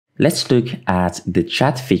Let's look at the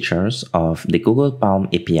chat features of the Google PaLM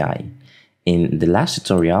API. In the last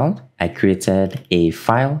tutorial, I created a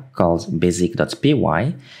file called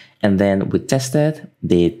basic.py, and then we tested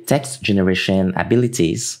the text generation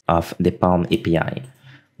abilities of the PaLM API.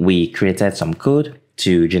 We created some code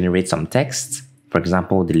to generate some text, for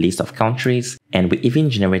example, the list of countries, and we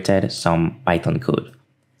even generated some Python code.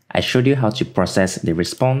 I showed you how to process the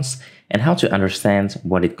response and how to understand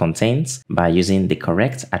what it contains by using the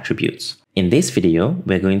correct attributes. In this video,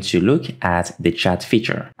 we're going to look at the chat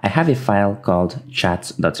feature. I have a file called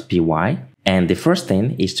chat.py, and the first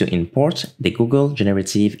thing is to import the Google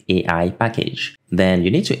Generative AI package. Then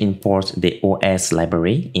you need to import the OS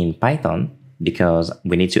library in Python because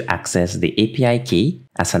we need to access the API key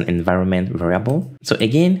as an environment variable. So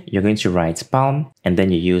again, you're going to write PaLM, and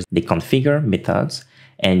then you use the configure methods,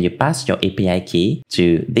 and you pass your API key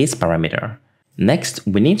to this parameter. Next,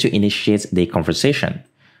 we need to initiate the conversation.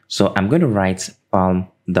 So I'm going to write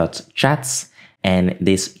palm.chats, and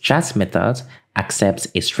this chat method accepts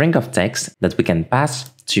a string of text that we can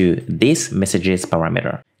pass to this messages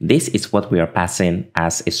parameter. This is what we are passing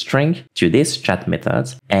as a string to this chat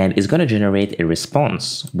method, and it's going to generate a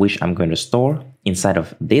response, which I'm going to store inside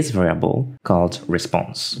of this variable called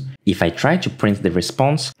response. If I try to print the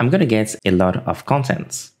response, I'm going to get a lot of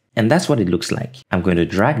contents. And that's what it looks like. I'm going to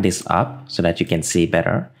drag this up so that you can see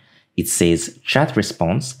better. It says chat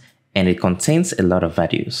response, and it contains a lot of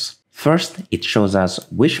values. First, it shows us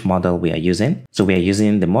which model we are using. So we are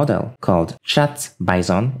using the model called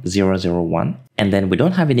ChatBison001. And then we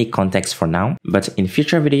don't have any context for now, but in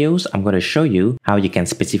future videos, I'm going to show you how you can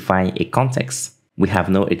specify a context. We have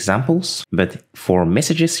no examples, but for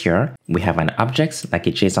messages here, we have an object like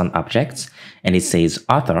a JSON object, and it says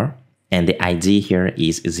author, and the ID here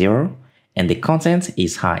is 0, and the content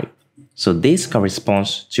is high. So this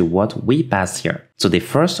corresponds to what we passed here. So the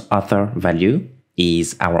first author value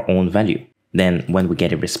is our own value. Then when we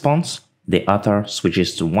get a response, the author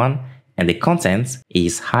switches to 1 and the content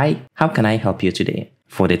is high. How can I help you today?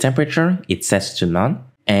 For the temperature, it sets to none.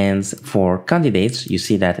 And for candidates, you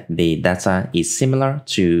see that the data is similar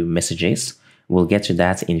to messages. We'll get to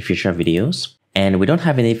that in future videos. And we don't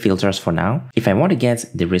have any filters for now. If I want to get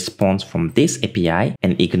the response from this API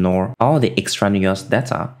and ignore all the extraneous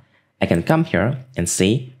data, I can come here and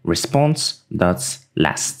say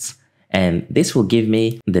response.last. And this will give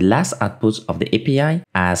me the last output of the API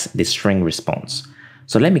as the string response.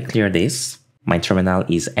 So let me clear this. My terminal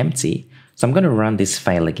is empty. So I'm going to run this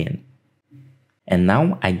file again. And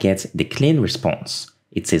now I get the clean response.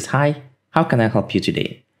 It says, hi, how can I help you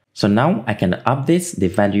today? So now I can update the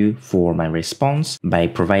value for my response by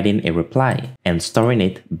providing a reply and storing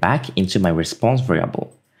it back into my response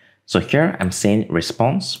variable. So here I'm saying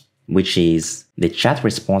response, which is the chat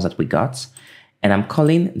response that we got. And I'm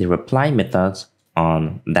calling the reply method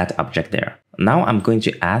on that object there. Now I'm going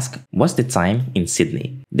to ask, what's the time in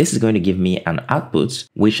Sydney? This is going to give me an output,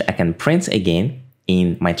 which I can print again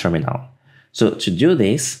in my terminal. So to do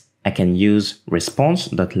this, I can use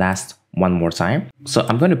response.last one more time. So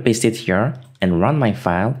I'm going to paste it here and run my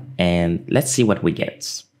file, and let's see what we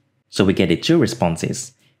get. So we get the two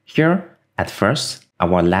responses. Here, at first,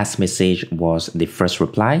 our last message was the first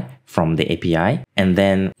reply from the API. And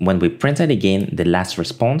then when we printed again the last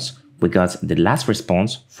response, we got the last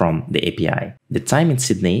response from the API. The time in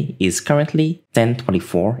Sydney is currently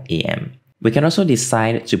 10:24 a.m. We can also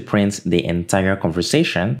decide to print the entire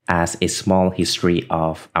conversation as a small history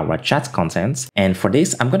of our chat contents. And for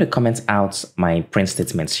this, I'm going to comment out my print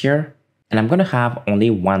statements here. And I'm going to have only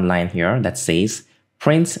one line here that says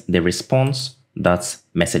print the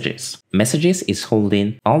response.messages. Messages is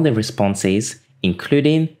holding all the responses,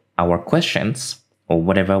 including our questions or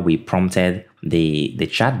whatever we prompted the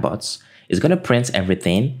chatbots. Is going to print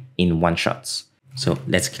everything in one shot. So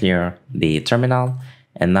let's clear the terminal.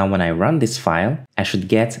 And now when I run this file, I should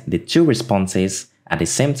get the two responses at the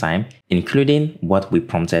same time, including what we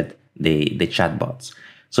prompted the chatbots.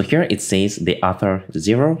 So here it says the author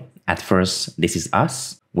 0. At first, this is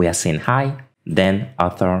us. We are saying hi. Then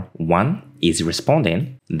author 1 is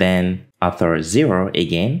responding. Then author 0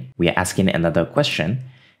 again, we are asking another question.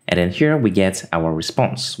 And then here we get our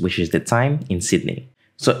response, which is the time in Sydney.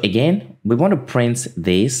 So again, we want to print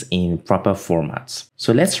this in proper formats.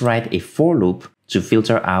 So let's write a for loop to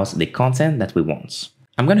filter out the content that we want.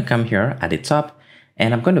 I'm going to come here at the top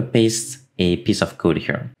and I'm going to paste a piece of code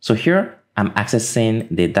here. So here I'm accessing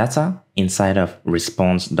the data inside of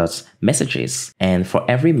response.messages. And for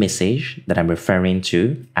every message that I'm referring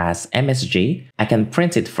to as MSG, I can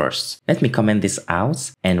print it first. Let me comment this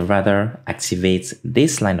out and rather activate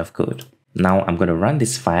this line of code. Now I'm going to run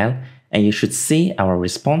this file and you should see our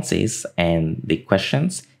responses and the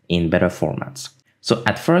questions in better formats. So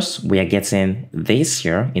at first, we are getting this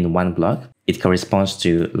here in one block. It corresponds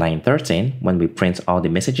to line 13 when we print all the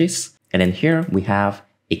messages. And then here we have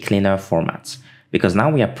a cleaner format because now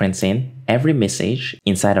we are printing every message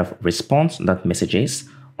inside of response.messages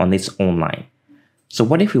on its own line. So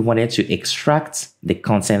what if we wanted to extract the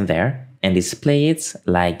content there and display it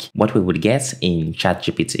like what we would get in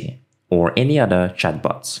ChatGPT or any other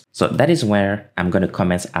chatbots? So that is where I'm going to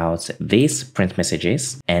comment out these print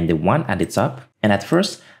messages and the one at the top. And at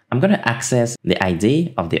first, I'm going to access the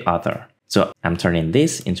ID of the author. So I'm turning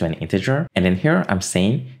this into an integer. And then here I'm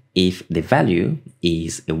saying if the value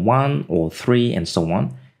is a 1 or 3 and so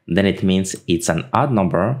on, then it means it's an odd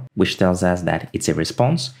number, which tells us that it's a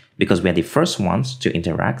response because we are the first ones to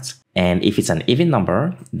interact. And if it's an even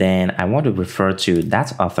number, then I want to refer to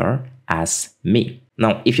that author as me.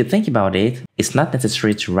 Now, if you think about it, it's not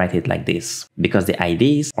necessary to write it like this because the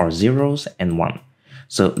IDs are zeros and 1.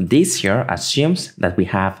 So this here assumes that we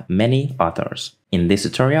have many authors. In this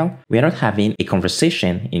tutorial, we are not having a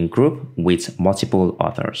conversation in group with multiple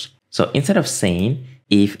authors. So instead of saying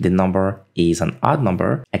if the number is an odd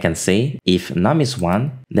number, I can say if num is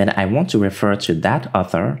 1, then I want to refer to that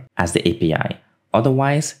author as the API.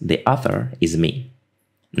 Otherwise, the author is me.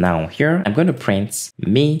 Now here, I'm going to print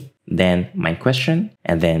me, then my question,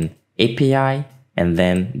 and then API, and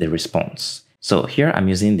then the response. So here I'm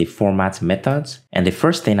using the format method, and the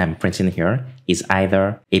first thing I'm printing here is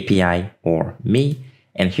either API or me,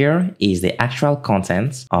 and here is the actual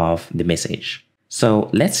content of the message.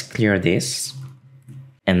 So let's clear this,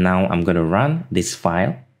 and now I'm going to run this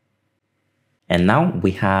file. And now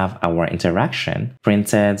we have our interaction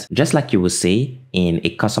printed just like you will see in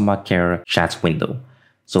a customer care chat window.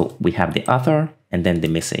 So we have the author and then the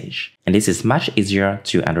message, and this is much easier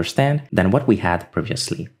to understand than what we had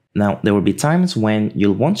previously. Now, there will be times when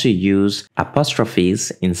you'll want to use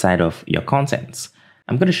apostrophes inside of your contents.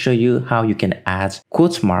 I'm going to show you how you can add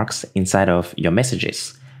quote marks inside of your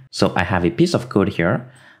messages. So I have a piece of code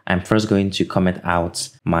here. I'm first going to comment out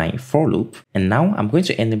my for loop, and now I'm going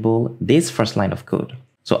to enable this first line of code.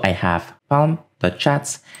 So I have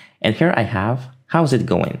palm.chat, and here I have how's it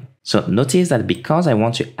going. So notice that because I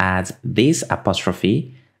want to add this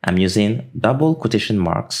apostrophe, I'm using double quotation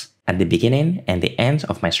marks at the beginning and the end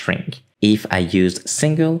of my string. If I used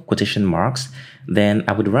single quotation marks, then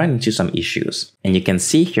I would run into some issues. And you can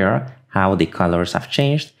see here how the colors have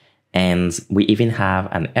changed, and we even have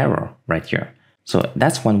an error right here. So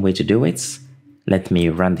that's one way to do it. Let me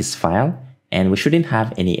run this file, and we shouldn't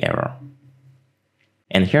have any error.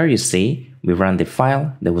 And here you see, we ran the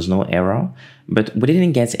file, there was no error, but we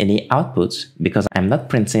didn't get any output because I'm not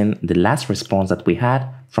printing the last response that we had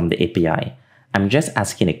from the API. I'm just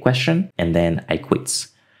asking a question and then I quit.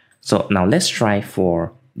 So now let's try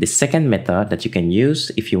for the second method that you can use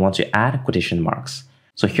if you want to add quotation marks.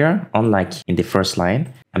 So here, unlike in the first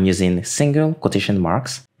line, I'm using single quotation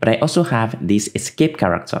marks, but I also have this escape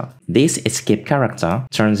character. This escape character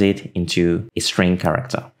turns it into a string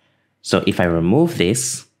character. So if I remove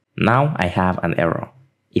this, now I have an error.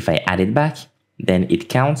 If I add it back, then it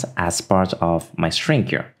counts as part of my string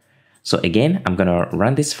here. So again, I'm gonna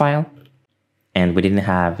run this file, and we didn't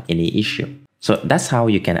have any issue. So that's how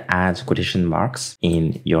you can add quotation marks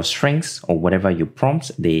in your strings or whatever you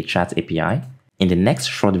prompt the chat API. In the next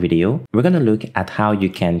short video, we're going to look at how you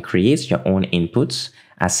can create your own inputs,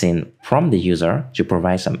 as in prompt the user to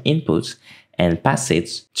provide some inputs and pass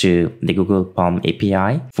it to the Google PaLM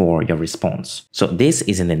API for your response. So this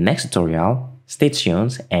is in the next tutorial. Stay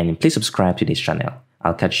tuned and please subscribe to this channel.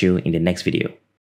 I'll catch you in the next video.